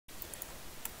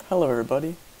Hello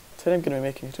everybody. Today I'm going to be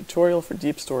making a tutorial for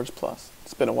DeepStoragePlus.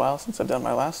 It's been a while since I've done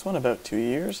my last one, about 2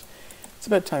 years. It's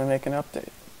about time to make an update.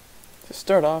 To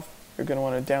start off, you're going to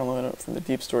want to download it from the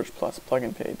DeepStoragePlus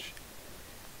plugin page.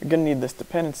 You're going to need this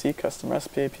dependency custom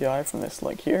recipe API from this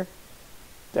link here.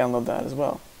 Download that as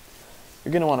well.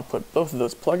 You're going to want to put both of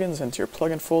those plugins into your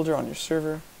plugin folder on your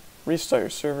server, restart your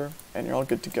server, and you're all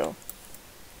good to go.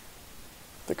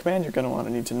 The command you're going to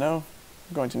need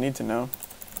to know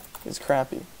is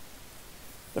crappy.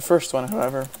 The first one,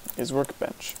 however, is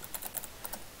workbench.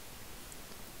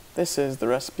 This is the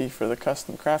recipe for the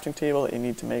custom crafting table that you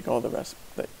need to make all the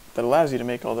that allows you to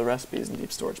make all the recipes in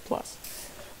DeepStoragePlus.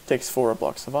 It takes 4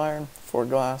 blocks of iron, 4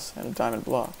 glass, and a diamond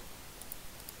block.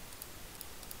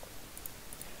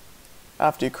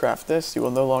 After you craft this, you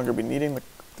will no longer be needing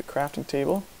the crafting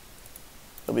table.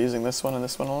 You'll be using this one and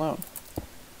this one alone. You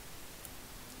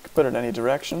can put it in any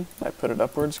direction. I put it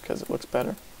upwards because it looks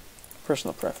better.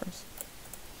 Personal preference.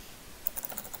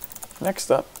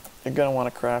 Next up, you're going to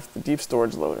want to craft the deep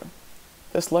storage loader.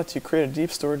 This lets you create a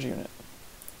deep storage unit.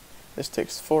 This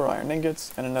takes 4 iron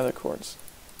ingots and another quartz.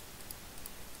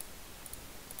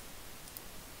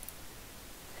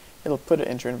 It'll put it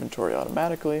into your inventory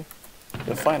automatically.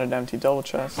 You'll find an empty double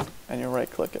chest and you'll right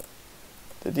click it.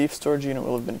 The deep storage unit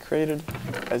will have been created,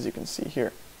 as you can see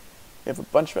here. You have a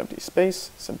bunch of empty space,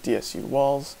 some DSU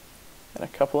walls, and a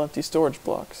couple empty storage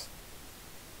blocks.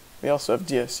 We also have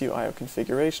DSU IO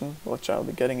configuration, which I'll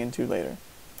be getting into later.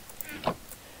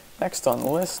 Next on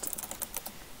the list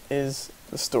is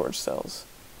the storage cells.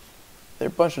 There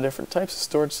are a bunch of different types of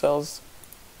storage cells,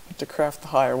 but to craft the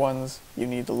higher ones, you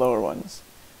need the lower ones.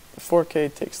 The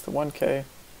 4K takes the 1K,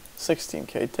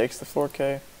 16K takes the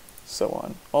 4K, so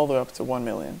on, all the way up to 1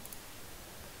 million.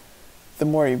 The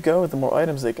more you go, the more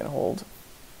items they can hold.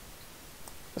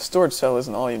 The storage cell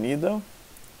isn't all you need though,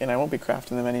 and I won't be crafting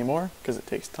them anymore because it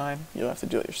takes time. You'll have to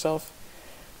do it yourself.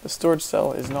 The storage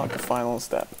cell is not the final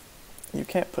step. You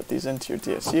can't put these into your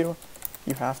DSU.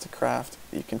 You have to craft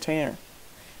the container.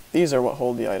 These are what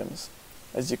hold the items.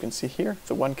 As you can see here,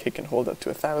 the 1K can hold up to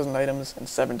 1,000 items and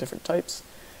 7 different types.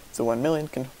 The 1 million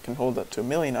can hold up to 1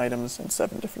 million items and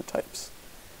 7 different types.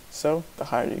 So, the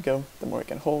higher you go, the more you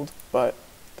can hold, but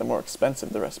the more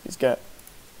expensive the recipes get.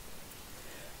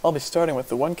 I'll be starting with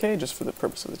the 1K just for the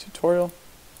purpose of the tutorial.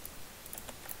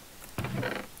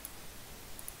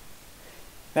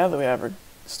 Now that we have our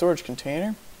storage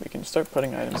container, we can start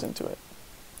putting items into it.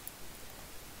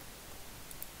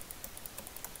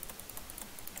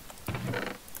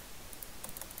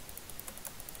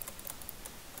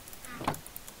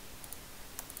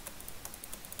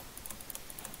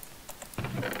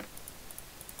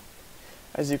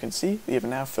 As you can see, we have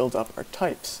now filled up our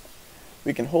types.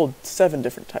 We can hold 7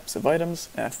 different types of items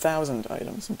and 1,000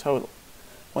 items in total.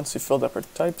 Once we've filled up our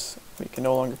types, we can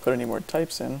no longer put any more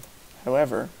types in.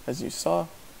 However, as you saw,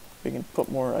 we can put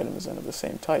more items in of the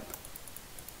same type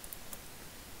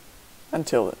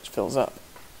until it fills up.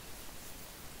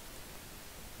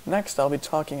 Next, I'll be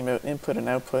talking about input and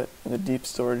output in the Deep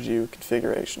Storage U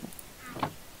configuration.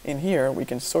 In here, we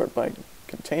can sort by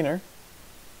container.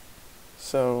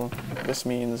 So this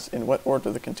means in what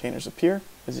order the containers appear,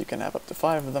 as you can have up to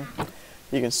 5 of them.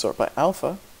 You can sort by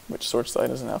alpha, which sorts the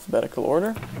items in alphabetical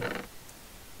order.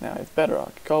 Now I have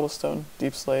bedrock, cobblestone,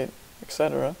 deep slate,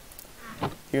 etc.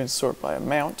 You can sort by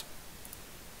amount.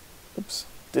 Oops,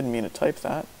 didn't mean to type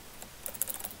that.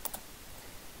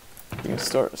 You can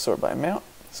sort by amount,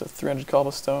 so 300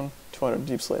 cobblestone, 200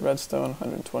 deep slate redstone,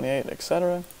 128,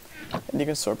 etc. And you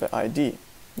can sort by ID,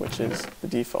 which is the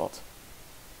default.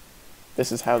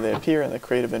 This is how they appear in the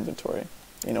creative inventory,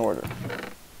 in order.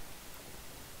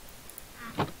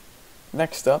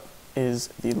 Next up is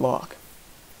the lock.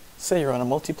 Say you're on a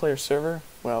multiplayer server,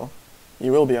 well,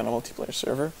 you will be on a multiplayer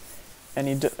server, and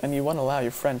you want to allow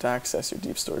your friend to access your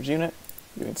deep storage unit.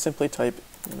 You can simply type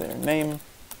their name,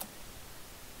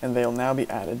 and they'll now be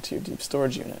added to your deep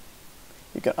storage unit.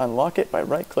 You can unlock it by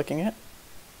right-clicking it.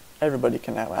 Everybody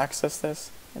can now access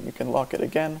this, and you can lock it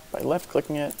again by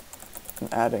left-clicking it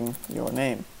and adding your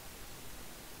name.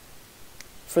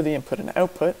 For the input and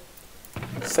output,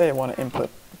 say I want to input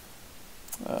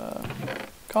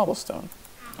cobblestone.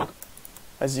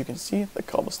 As you can see, the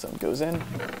cobblestone goes in,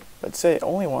 but say I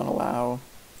only want to allow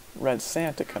red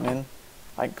sand to come in,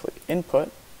 I can click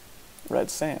input,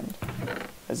 red sand.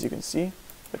 As you can see,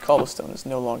 the cobblestone is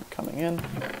no longer coming in.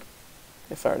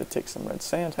 If I were to take some red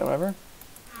sand, however,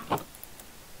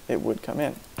 it would come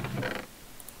in.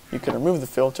 You can remove the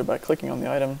filter by clicking on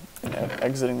the item and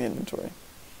exiting the inventory.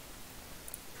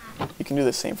 You can do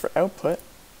the same for output,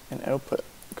 and output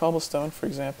cobblestone, for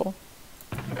example.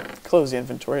 Close the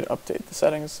inventory to update the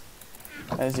settings,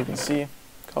 As you can see,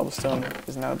 cobblestone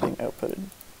is now being outputted.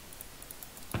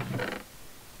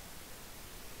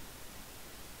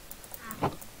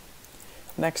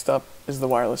 Next up is the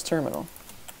wireless terminal.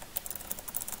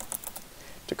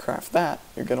 To craft that,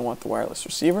 you're going to want the wireless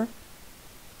receiver,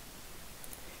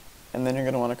 and then you're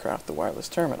going to want to craft the wireless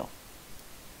terminal.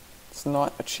 It's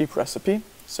not a cheap recipe,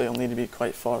 so you'll need to be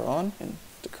quite far on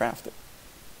to craft it.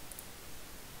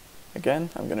 Again,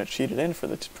 I'm going to cheat it in for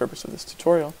the purpose of this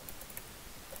tutorial.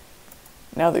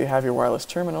 Now that you have your wireless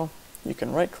terminal, you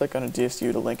can right-click on a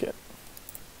DSU to link it.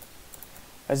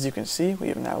 As you can see, we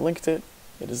have now linked it.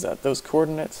 It is at those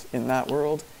coordinates in that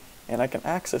world, and I can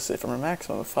access it from a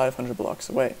maximum of 500 blocks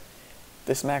away.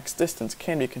 This max distance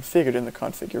can be configured in the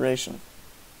configuration.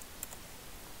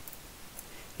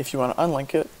 If you want to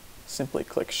unlink it, simply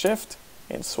click Shift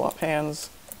and swap hands,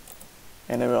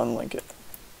 and it will unlink it.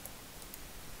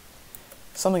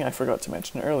 Something I forgot to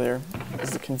mention earlier is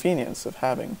the convenience of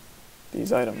having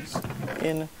these items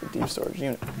in the deep storage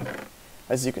unit.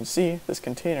 As you can see, this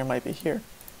container might be here,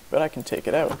 but I can take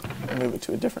it out and move it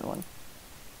to a different one.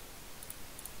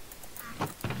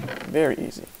 Very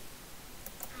easy.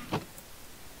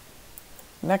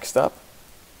 Next up,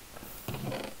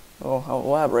 I'll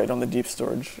elaborate on the deep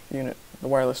storage unit. The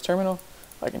wireless terminal,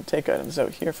 I can take items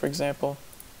out here, for example.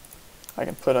 I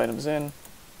can put items in,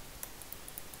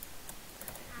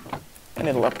 and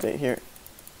it'll update here.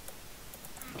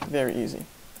 Very easy.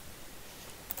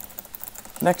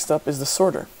 Next up is the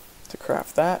sorter. To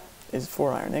craft that is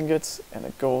 4 iron ingots and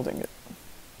a gold ingot.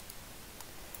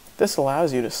 This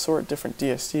allows you to sort different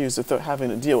DSUs without having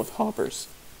to deal with hoppers.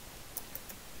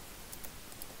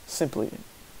 Simply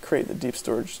create the deep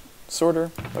storage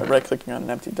sorter by right-clicking on an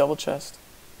empty double chest,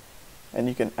 and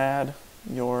you can add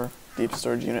your deep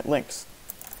storage unit links.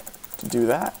 To do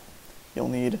that, you'll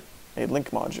need a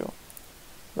link module.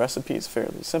 Recipe is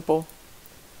fairly simple.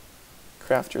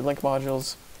 Craft your link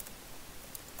modules,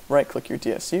 right-click your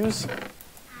DSUs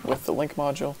with the link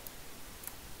module.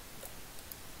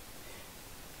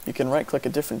 You can right-click a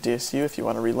different DSU if you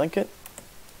want to relink it,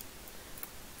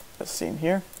 as seen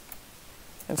here,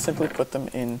 and simply put them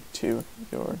into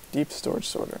your deep storage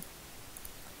sorter.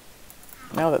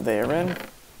 Now that they are in,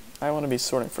 I want to be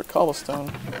sorting for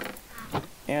cobblestone,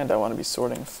 and I want to be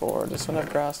sorting for, does this one have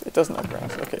grass? It doesn't have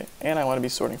grass, okay. And I want to be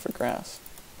sorting for grass.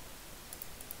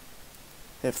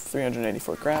 If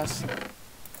 384 grass,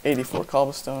 84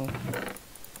 cobblestone,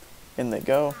 in they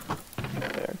go,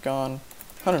 they're gone,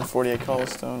 148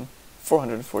 cobblestone,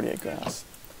 448 grass.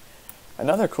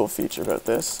 Another cool feature about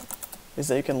this is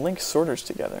that you can link sorters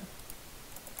together.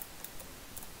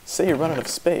 Say you run out of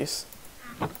space,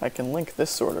 I can link this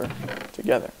sorter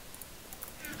together.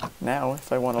 Now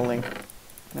if I want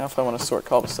to sort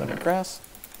cobblestone and grass,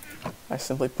 I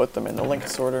simply put them in the link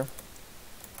sorter,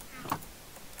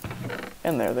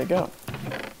 and there they go.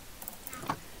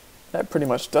 That pretty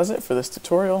much does it for this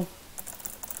tutorial.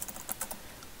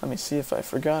 Let me see if I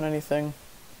forgot anything.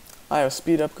 IO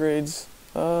speed upgrades,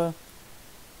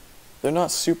 they're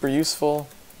not super useful.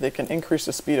 They can increase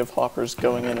the speed of hoppers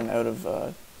going in and out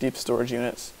of deep storage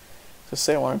units. So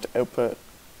say I wanted to output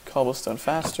cobblestone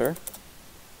faster,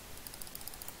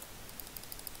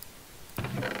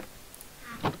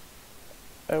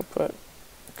 output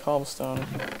cobblestone.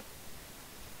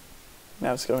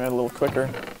 Now it's going out a little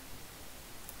quicker.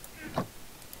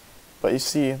 But you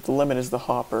see, the limit is the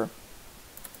hopper.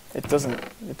 It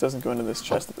doesn't go into this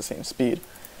chest at the same speed,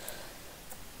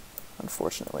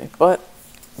 unfortunately. But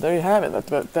there you have it.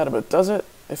 That about does it.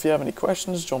 If you have any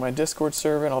questions, join my Discord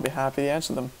server and I'll be happy to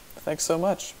answer them. Thanks so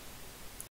much.